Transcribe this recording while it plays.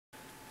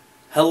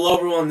Hello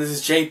everyone, this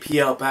is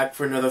JPL back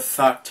for another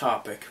thought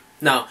topic.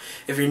 Now,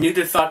 if you're new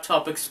to thought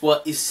topics,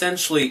 what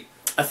essentially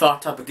a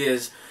thought topic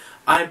is,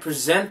 I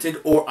present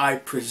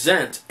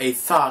a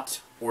thought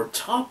or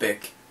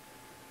topic,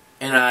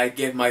 and I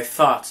give my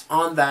thoughts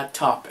on that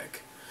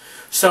topic.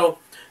 So,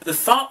 the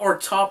thought or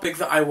topic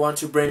that I want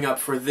to bring up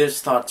for this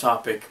thought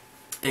topic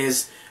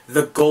is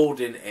the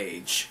Golden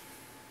Age.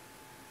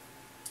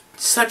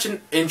 Such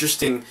an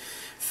interesting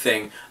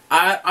thing.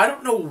 I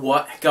don't know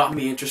what got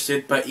me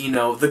interested, but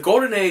the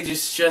Golden Age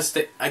is just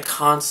a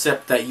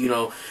concept that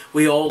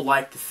we all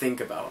like to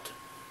think about.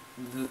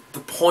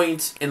 The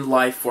point in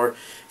life where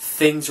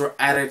things were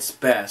at its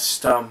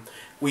best.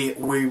 We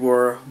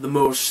were the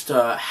most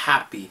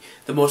happy,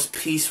 the most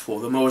peaceful,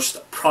 the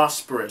most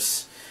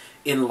prosperous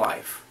in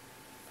life.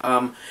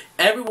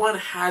 Everyone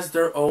has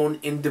their own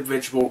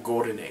individual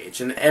Golden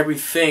Age, and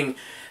everything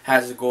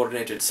has a Golden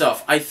Age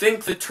itself. I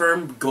think the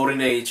term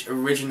Golden Age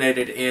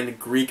originated in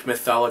Greek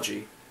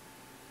mythology.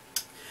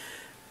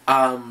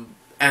 And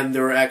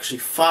there are actually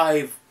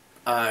 5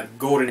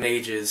 Golden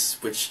Ages,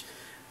 which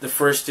the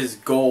first is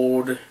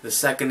gold, the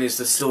second is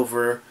the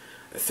silver,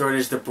 the third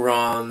is the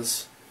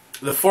bronze,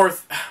 the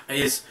fourth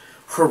is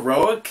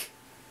heroic,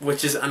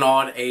 which is an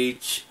odd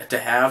age to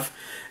have,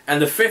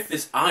 and the fifth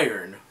is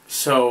iron.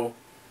 So,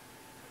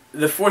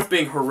 the fourth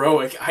being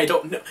heroic, I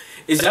don't know.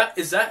 Is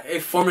that a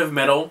form of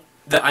metal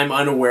that I'm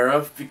unaware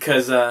of?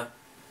 Because I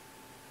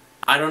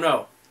don't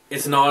know.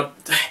 It's an odd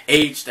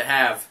age to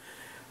have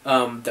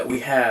that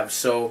we have.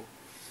 So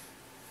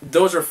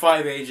those are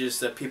 5 ages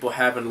that people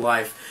have in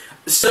life.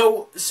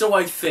 So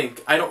I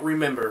think, I don't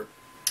remember.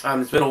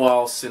 It's been a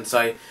while since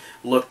I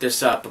looked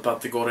this up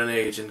about the Golden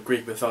Age in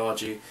Greek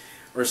mythology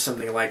or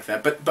something like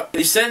that. But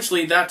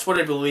essentially that's what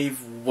I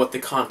believe what the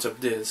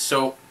concept is.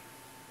 So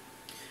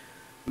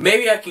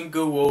maybe I can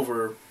go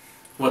over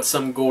what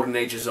some Golden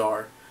Ages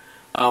are.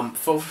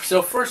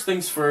 So first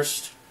things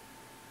first,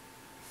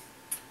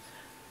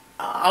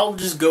 I'll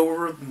just go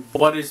over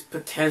what is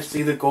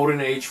potentially the Golden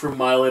Age for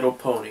My Little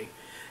Pony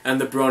and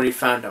the Brony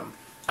fandom.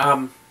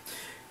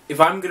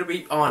 If I'm going to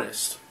be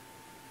honest,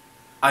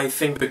 I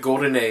think the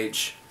Golden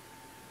Age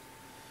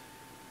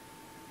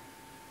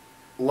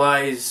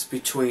lies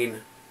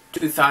between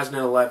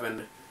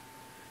 2011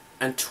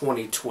 and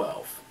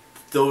 2012.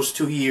 Those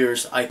 2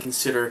 years I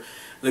consider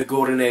the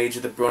Golden Age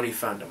of the Brony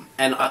fandom.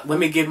 And let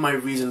me give my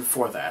reason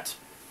for that.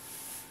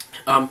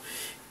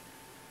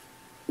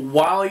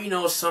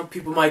 While, some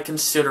people might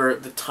consider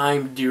the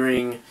time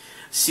during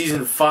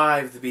Season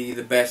 5 to be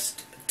the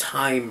best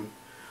time,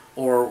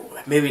 or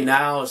maybe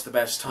now is the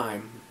best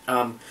time,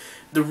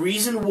 the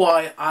reason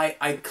why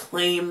I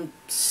claim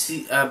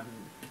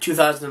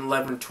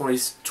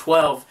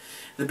 2011-2012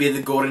 to be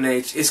the Golden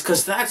Age is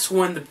because that's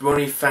when the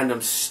Brony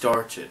fandom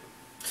started.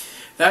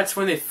 That's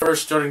when they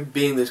first started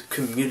being this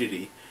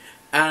community.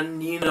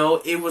 And,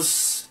 it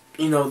was,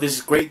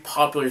 this great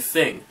popular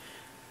thing.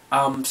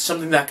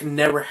 Something that can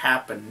never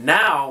happen.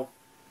 Now,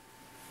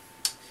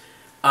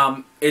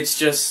 it's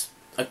just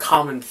a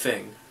common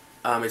thing.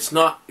 It's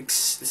not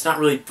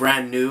really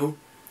brand new.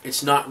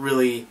 It's not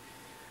really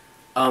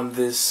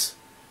this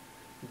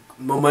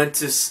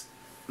momentous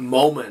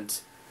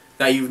moment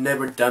that you've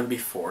never done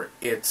before.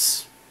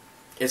 It's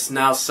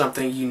now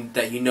something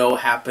that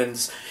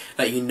happens,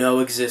 that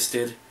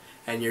existed,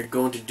 and you're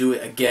going to do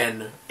it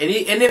again. And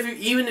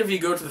even if you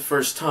go to the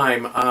first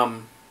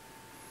time,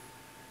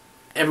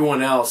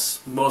 everyone else,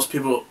 most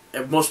people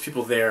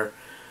there,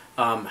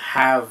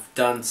 have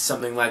done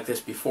something like this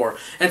before.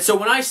 And so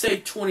when I say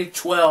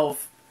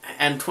 2012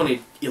 and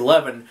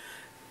 2011,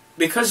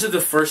 because of the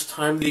first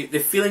time, the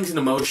feelings and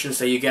emotions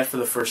that you get for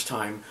the first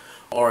time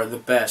are the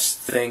best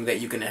thing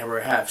that you can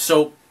ever have.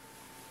 So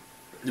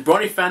the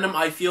Brony fandom,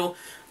 I feel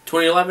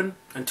 2011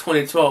 and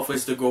 2012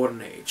 is the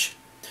Golden Age.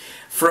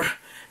 For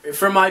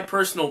my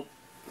personal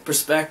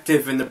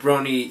perspective in the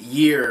Brony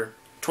year,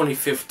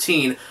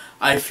 2015,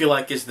 I feel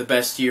like is the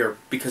best year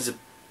because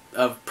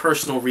of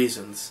personal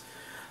reasons.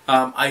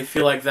 I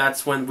feel like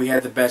that's when we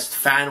had the best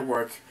fan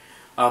work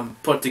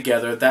put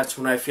together. That's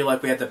when I feel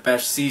like we had the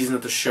best season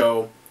of the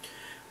show.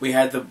 We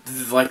had the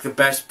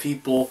best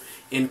people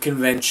in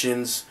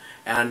conventions,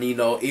 and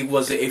it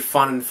was a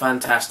fun and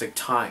fantastic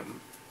time.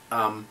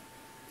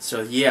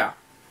 So yeah.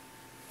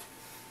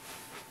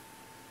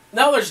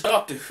 Now there's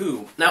Doctor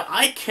Who. Now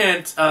I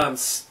can't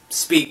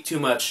speak too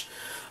much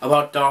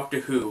about Doctor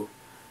Who,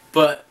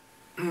 but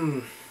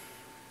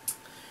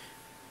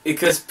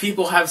because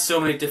people have so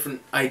many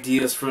different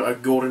ideas for a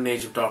Golden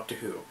Age of Doctor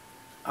Who.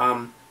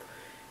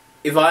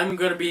 If I'm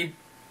going to be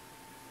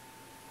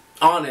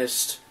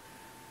honest,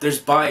 there's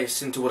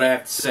bias into what I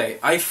have to say.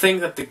 I think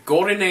that the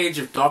Golden Age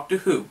of Doctor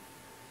Who,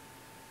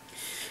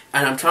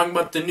 and I'm talking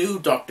about the new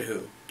Doctor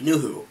Who, New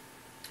Who,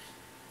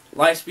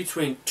 lies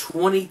between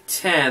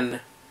 2010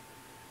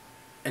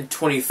 and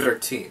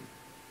 2013.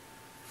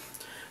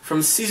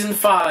 From Season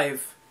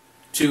 5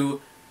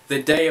 to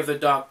the Day of the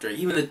Doctor,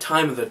 even the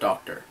Time of the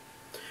Doctor.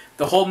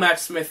 The whole Matt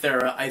Smith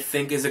era, I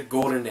think, is a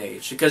Golden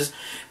Age. Because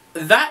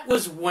that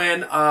was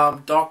when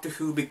Doctor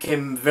Who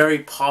became very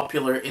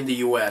popular in the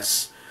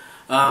US.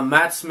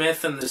 Matt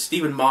Smith and the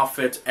Stephen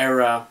Moffat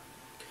era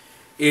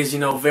is,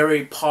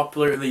 very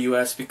popular in the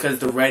U.S. because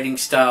the writing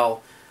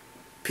style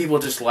people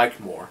just liked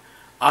more.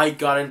 I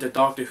got into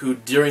Doctor Who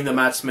during the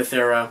Matt Smith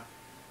era.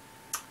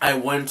 I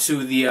went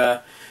to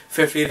the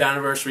 50th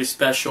anniversary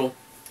special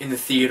in the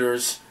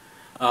theaters,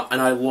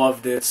 and I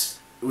loved it.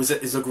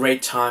 It's a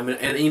great time,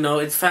 and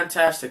it's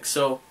fantastic.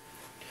 So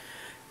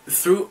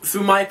through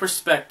my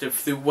perspective,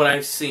 through what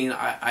I've seen,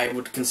 I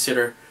would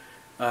consider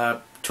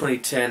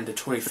 2010 to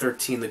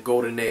 2013 the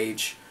golden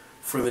age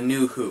for the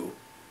new Who,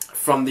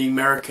 from the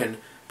American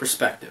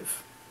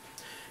perspective.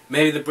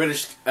 Maybe the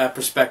British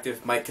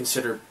perspective might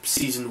consider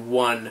season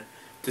 1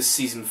 to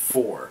season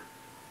 4,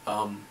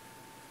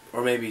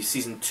 or maybe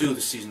season 2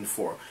 to season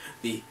 4,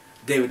 the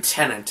David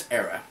Tennant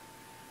era.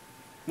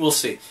 We'll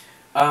see.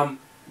 A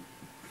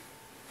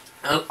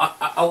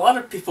lot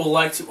of people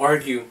like to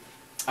argue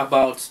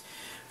about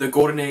the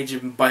golden age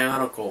of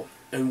Bionicle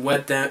and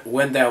when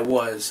that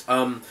was.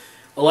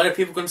 A lot of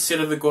people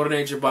consider the golden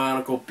age of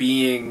Bionicle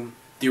being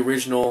the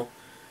original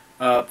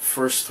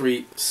first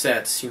 3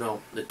 sets.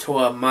 The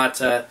Toa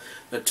Mata,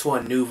 the Toa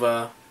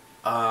Nuva,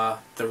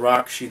 the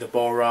Rakshi, the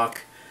Balrog,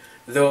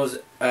 those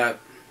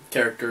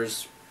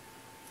characters.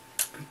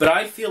 But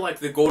I feel like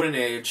the golden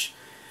age,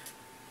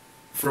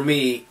 for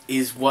me,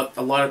 is what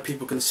a lot of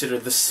people consider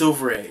the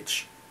Silver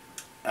Age,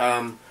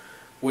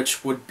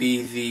 which would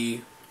be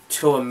the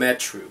Toa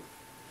Metru,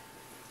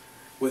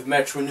 with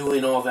Metru Nui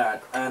and all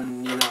that.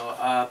 And,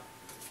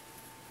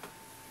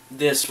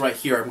 this right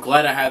here, I'm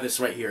glad I have this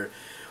right here,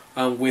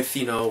 with,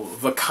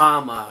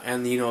 Vakama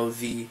and,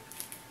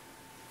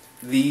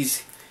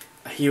 these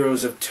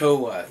heroes of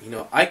Toa.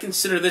 I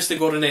consider this the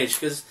golden age,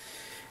 because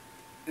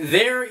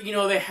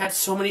they had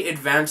so many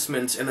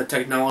advancements in the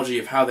technology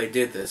of how they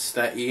did this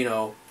that,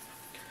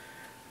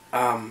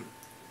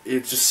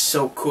 it's just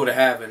so cool to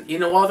have. And,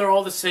 while they're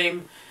all the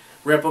same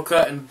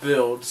replica and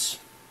builds,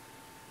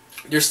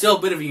 there's still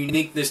a bit of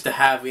uniqueness to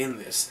have in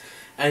this.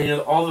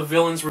 And, all the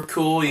villains were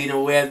cool. We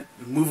had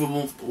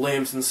movable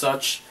limbs and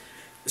such.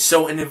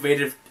 So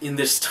innovative in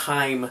this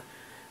time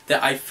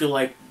that I feel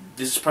like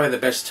this is probably the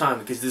best time,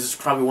 because this is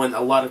probably when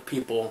a lot of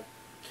people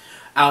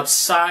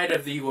outside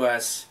of the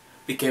U.S.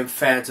 became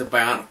fans of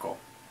Bionicle.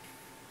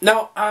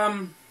 Now,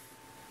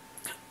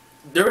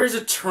 there is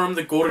a term,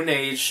 the golden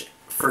age,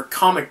 for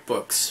comic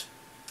books.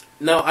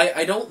 Now,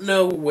 I don't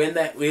know when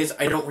that is.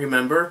 I don't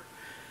remember.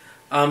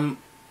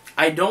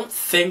 I don't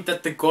think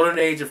that the golden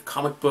age of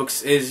comic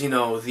books is,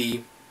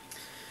 the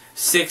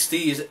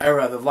 60s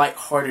era, the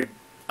light-hearted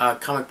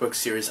comic book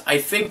series. I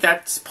think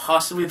that's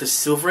possibly the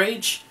Silver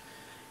Age.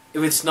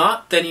 If it's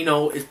not, then,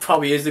 it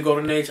probably is the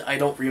golden age. I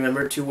don't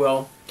remember too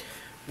well.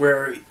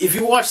 Where, if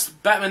you watch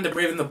Batman the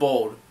Brave and the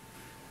Bold,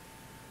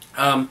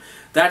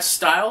 that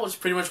style is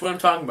pretty much what I'm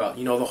talking about.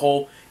 The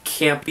whole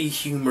campy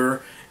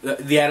humor,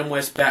 the Adam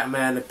West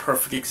Batman, a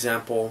perfect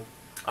example.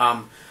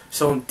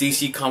 So in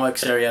DC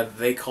Comics area,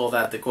 they call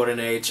that the golden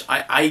age.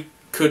 I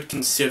could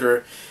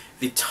consider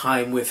the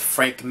time with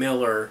Frank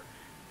Miller,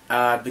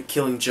 the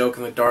Killing Joke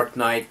and the Dark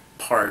Knight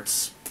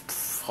parts,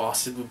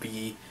 possibly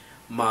be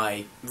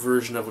my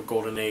version of a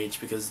golden age,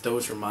 because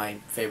those are my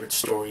favorite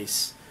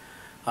stories.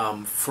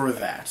 For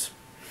that,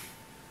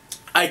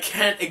 I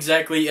can't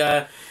exactly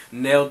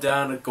nail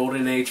down a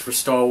golden age for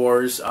Star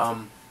Wars.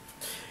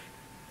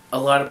 A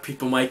lot of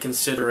people might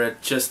consider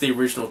it just the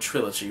original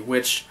trilogy,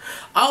 which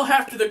I'll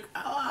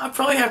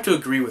probably have to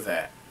agree with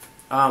that,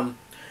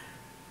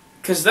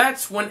 because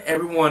that's when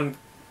everyone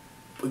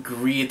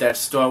agreed that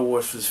Star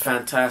Wars was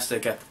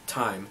fantastic at the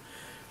time.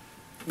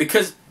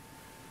 Because,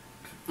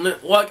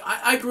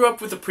 I grew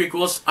up with the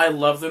prequels. I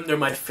love them. They're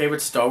my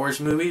favorite Star Wars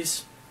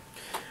movies.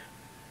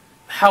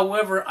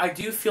 However, I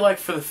do feel like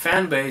for the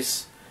fan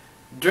base,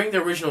 during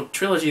the original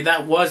trilogy,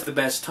 that was the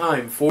best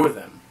time for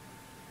them.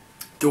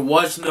 There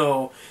was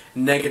no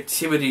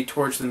negativity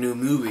towards the new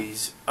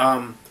movies,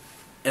 at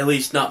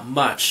least not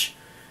much.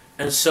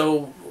 And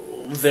so,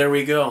 there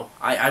we go.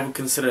 I would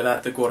consider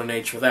that the golden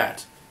age for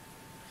that.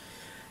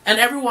 And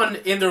everyone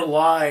in their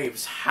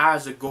lives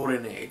has a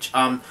golden age.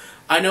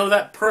 I know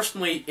that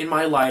personally in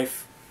my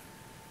life,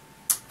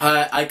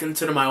 I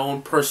consider my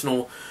own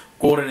personal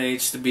golden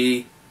age to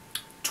be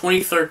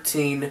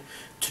 2013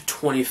 to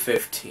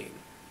 2015.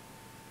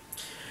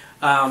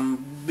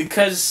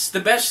 Because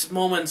the best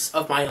moments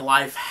of my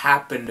life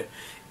happened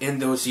in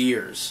those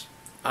years.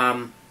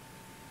 And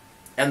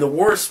the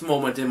worst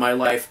moment in my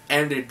life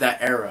ended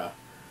that era.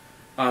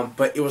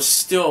 But it was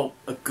still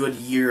a good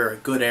year, a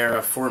good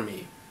era for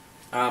me.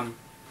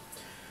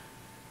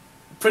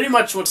 Pretty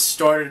much what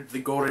started the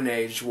golden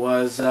age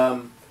was,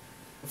 of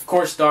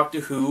course,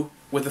 Doctor Who,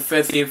 with the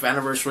 50th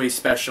anniversary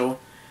special,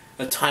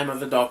 The Time of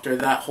the Doctor.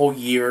 That whole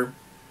year,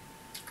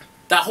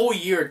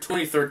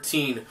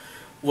 2013,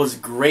 was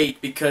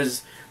great,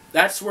 because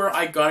that's where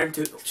I got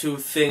into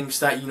things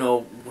that,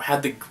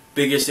 had the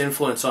biggest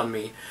influence on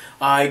me.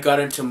 I got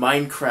into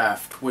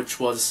Minecraft, which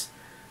was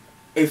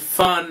a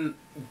fun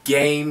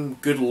game,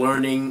 good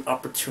learning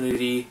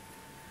opportunity.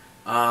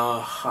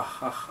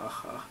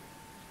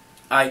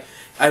 I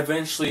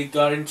eventually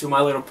got into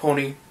My Little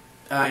Pony,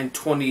 in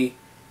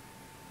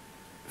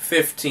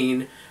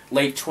 2015,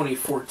 late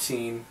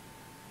 2014.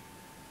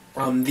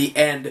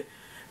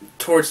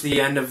 Towards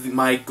the end of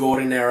my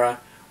golden era,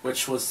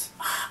 which was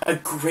a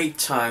great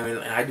time, and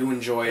I do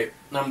enjoy it.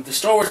 The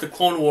Star Wars: The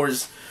Clone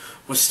Wars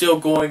was still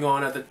going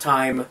on at the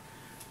time,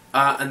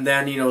 and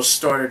then,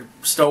 started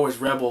Star Wars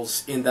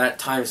Rebels in that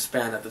time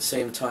span at the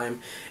same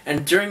time.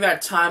 And during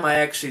that time, I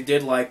actually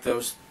did like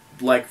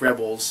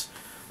Rebels,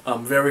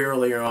 very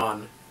earlier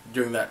on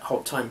during that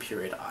whole time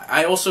period.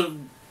 I also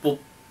will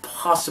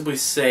possibly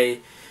say,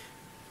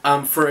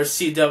 for a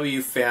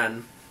CW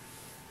fan,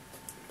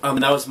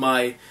 that was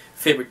my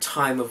favorite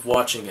time of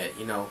watching it.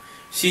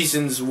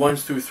 Seasons 1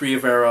 through 3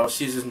 of Arrow,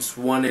 seasons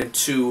 1 and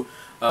 2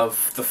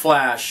 of The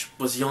Flash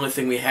was the only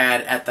thing we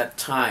had at that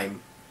time,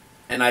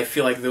 and I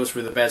feel like those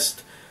were the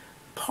best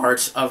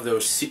parts of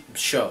those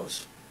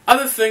shows.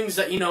 Other things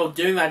that,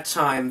 during that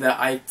time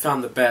that I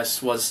found the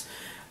best was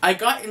I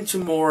got into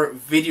more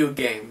video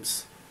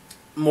games.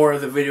 More of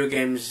the video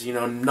games,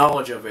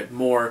 knowledge of it,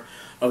 more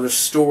of the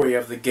story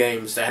of the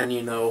games, and,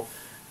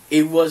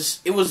 it was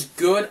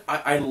good.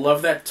 I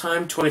love that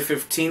time.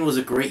 2015 was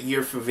a great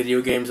year for video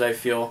games, I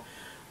feel.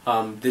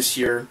 This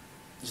year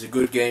is a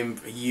good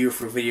year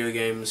for video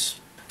games.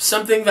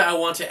 Something that I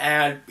want to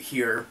add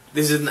here,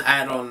 this is an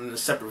add-on, a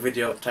separate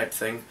video type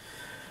thing,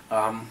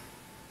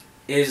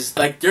 is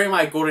like during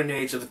my golden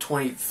age of the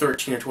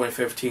 2013 and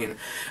 2015,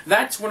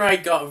 that's when I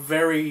got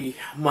very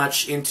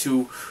much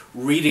into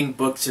reading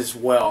books as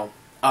well.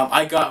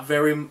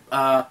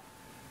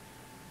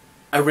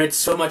 I read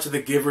so much of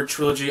the Giver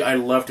trilogy. I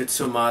loved it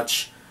so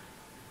much.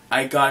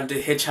 I got into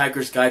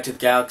Hitchhiker's Guide to the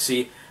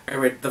Galaxy. I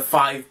read the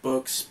 5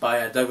 books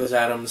by Douglas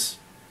Adams.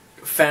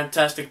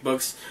 Fantastic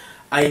books.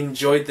 I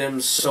enjoyed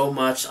them so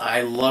much. I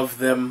loved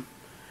them.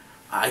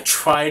 I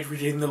tried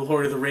reading The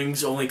Lord of the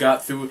Rings, only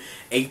got through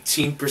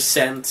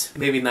 18%,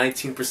 maybe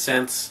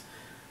 19%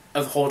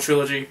 of the whole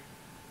trilogy.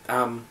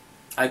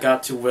 I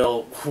got to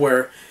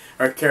where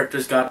our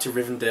characters got to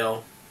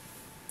Rivendell,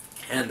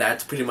 and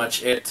that's pretty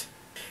much it.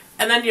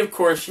 And then, of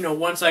course,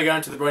 once I got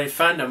into the writing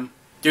fandom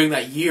during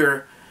that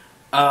year,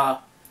 I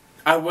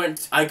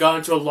got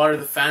into a lot of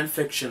the fan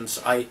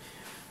fictions. I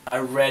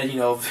read,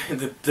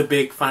 the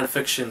big fan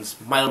fictions,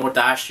 Milo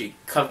Wadashi,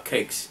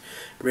 Cupcakes,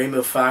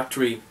 Rainbow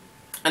Factory,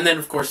 and then,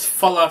 of course,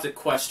 Fallout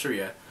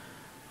Equestria.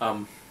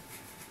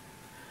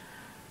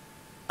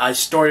 I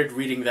started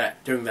reading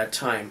that during that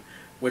time,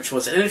 which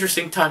was an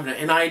interesting time,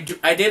 and I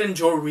did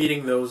enjoy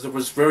reading those. It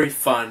was very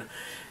fun,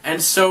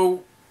 and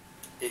so,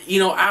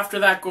 after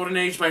that golden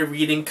age, my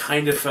reading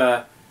kind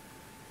of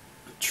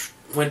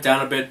went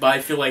down a bit, but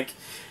I feel like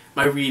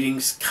my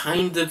reading's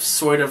kind of,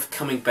 sort of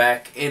coming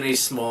back in a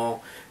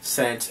small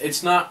sense.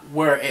 It's not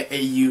where it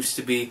used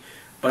to be,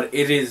 but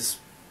it is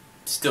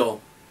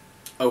still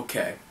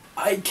okay.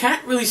 I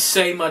can't really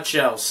say much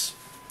else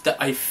that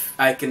I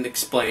can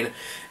explain.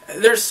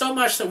 There's so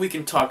much that we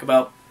can talk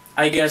about.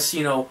 I guess,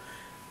 during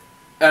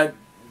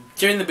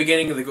the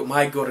beginning of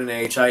my golden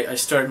age, I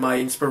started my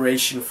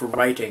inspiration for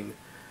writing.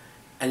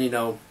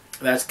 And,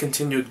 that's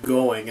continued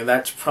going, and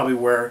that's probably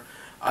where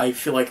I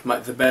feel like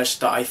the best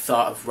that I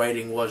thought of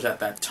writing was at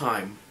that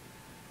time.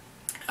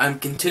 I'm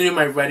continuing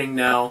my writing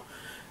now.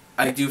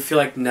 I do feel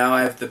like now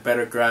I have the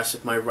better grasp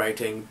of my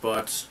writing,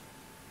 but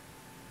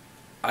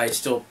I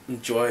still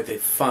enjoy the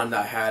fun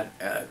I had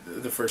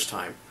the first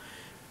time.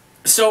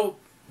 So,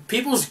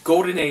 people's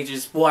golden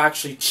ages will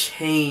actually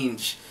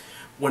change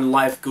when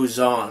life goes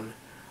on.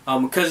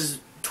 Because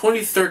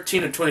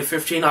 2013 and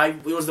 2015,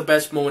 it was the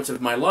best moments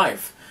of my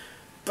life.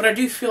 But I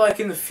do feel like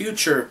in the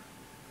future,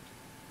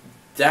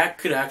 that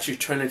could actually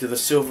turn into the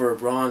Silver or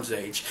Bronze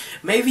Age.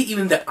 Maybe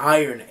even the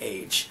Iron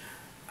Age.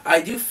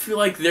 I do feel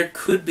like there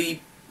could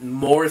be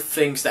more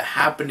things that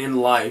happen in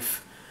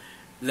life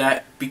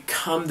that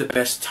become the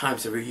best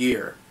times of a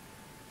year.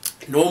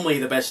 Normally,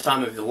 the best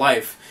time of your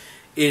life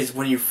is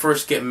when you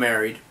first get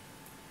married,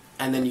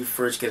 and then you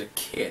first get a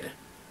kid.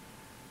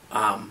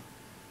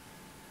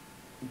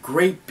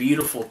 Great,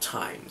 beautiful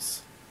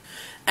times.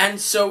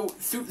 And so,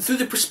 through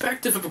the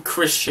perspective of a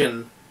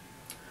Christian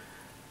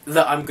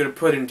that I'm going to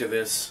put into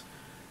this,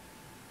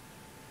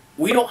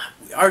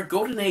 our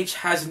golden age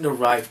hasn't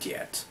arrived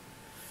yet.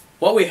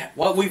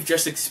 What we've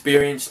just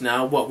experienced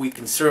now, what we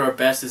consider our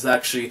best, is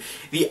actually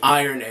the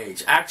Iron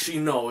Age. Actually,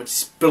 no,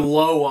 it's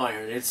below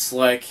iron. It's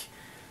like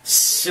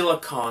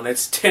silicon.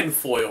 It's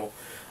tinfoil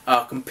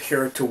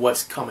compared to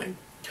what's coming,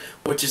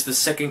 which is the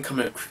second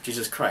coming of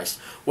Jesus Christ.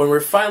 When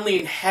we're finally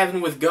in heaven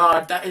with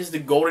God, that is the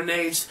golden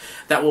age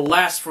that will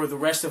last for the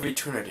rest of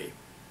eternity.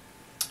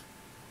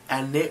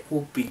 And it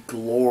will be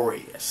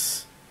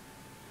glorious.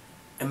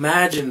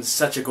 Imagine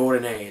such a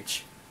golden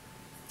age.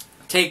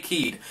 Take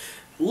heed.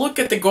 Look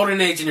at the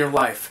golden age in your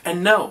life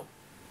and know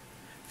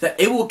that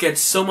it will get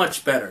so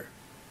much better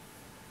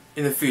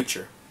in the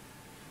future.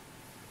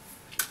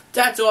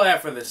 That's all I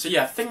have for this. So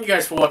yeah, thank you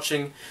guys for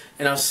watching,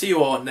 and I'll see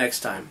you all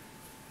next time.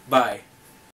 Bye.